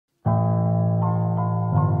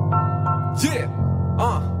Yeah,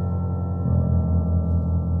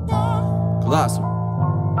 Colossal.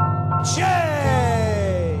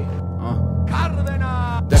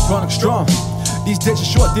 That chronic strong. These days are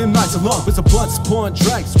short, them nights are long. With some blunts, pouring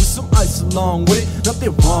drinks with some ice along with it. Nothing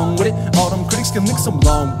wrong with it. All them critics can lick some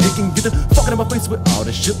long dick and get the fucking in my face with all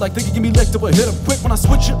this shit. Like they can give me licked up or hit them quick when I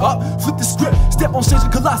switch it up. Flip the script, step on stage with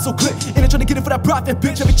Colossal click. And trying to get it for that profit,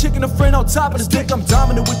 bitch. Every chick and a friend on top of this dick. I'm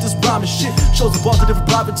dominant with this rhyming shit. Shows the balls to different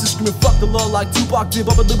provinces, screaming fuck the law like Tupac did.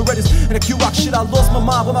 But liberators and a Q-Rock shit. I lost my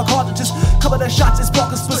mind with my cartridges. Cover that shots and spark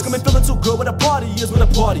and splits. Coming feeling too good with a party is with a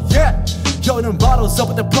party, yeah. Yo, them bottles up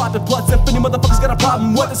with the private bloods. If any motherfuckers got a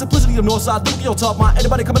problem with the simplicity of Northside, look at your top mind.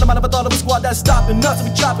 Anybody coming to mind, never thought of a squad that's stopping us. We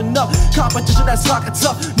chopping up competition that's rocking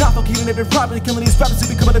tough. Not fucking even properly killing these rappers.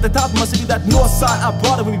 We coming at the top of my city, that Northside. I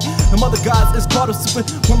brought it with me. The mother guys is caught of sipping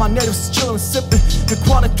when my natives is chilling, sipping. And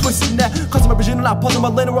chronic twisting that. Cause I'm representing, I puzzle my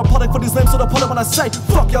lane or a product for these lames. So they pull it when I say,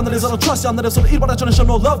 fuck y'all niggas, I don't trust y'all niggas. So they eat when I trying to show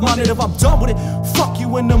no love, my native. I'm done with it. Fuck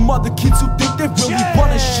you and them other kids who think they really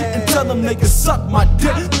running shit and tell them they can suck my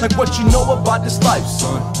dick. Like what you know about this life,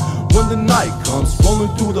 son. When the night comes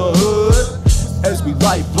rolling through the hood, as we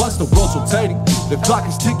light blunts, the world's rotating. The clock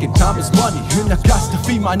is ticking, time is money. And I got to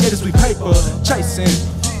feed my niggas with paper chasing.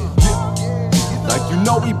 Yeah. Like you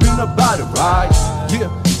know we been about it, right? Yeah.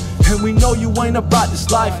 And we know you ain't about this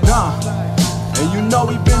life, nah. And you know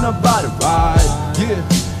we been about it, right? Yeah.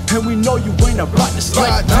 And we know you ain't about this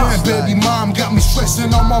life. Goddamn, baby mom got me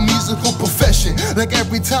stressing on my musical profession. Like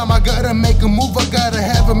every time I gotta make a move, I gotta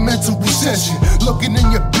have a mental recession. Looking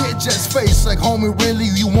in your bitch ass face like, homie, really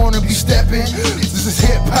you wanna be stepping? This is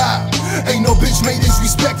hip hop. Ain't no bitch made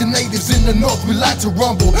disrespect the natives in the north. We like to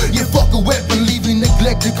rumble. You fuck a weapon, leaving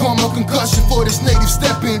neglected, karma concussion for this native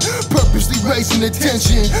stepping. Purposely raising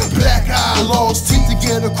attention. Black outlaws team to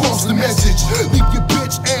get across the message. Leave your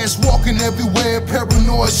bitch ass walking everywhere,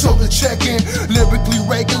 paranoid. Shoulder checking, lyrically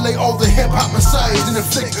regulate all the hip-hop messiahs and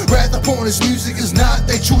inflict wrath upon this music is not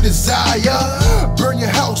their true desire. Burn your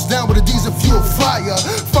house down with a diesel fuel fire.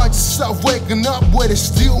 Find yourself waking up with a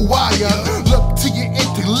steel wire. Look to your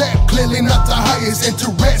intellect, clearly not the highest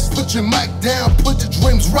interest. Put your mic down, put your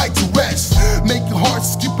dreams right to rest. Make your heart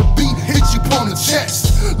skip a beat, hit you on the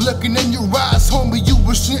chest. Looking in your eyes, homie, you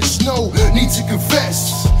a snitch, no need to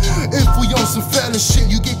confess. If we on some fella shit,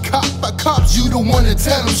 you get caught by cops, you don't wanna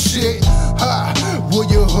tell them shit. Ha, where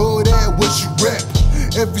your hood at, what you rep?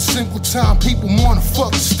 Every single time people wanna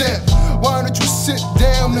fuck step. Why don't you sit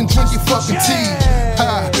down and drink your fucking tea?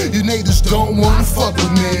 Ha, you natives don't wanna fuck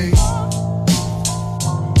with me.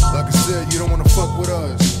 Like I said, you don't wanna fuck with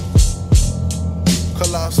us.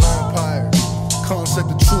 Colossal Empire, Koncept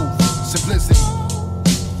Tha Truth, simplicity.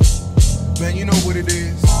 Man, you know what it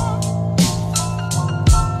is.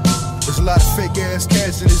 There's a lot of fake ass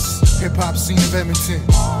cats in this hip hop scene of Edmonton.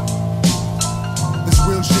 This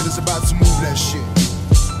real shit is about to move that shit.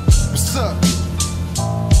 What's up?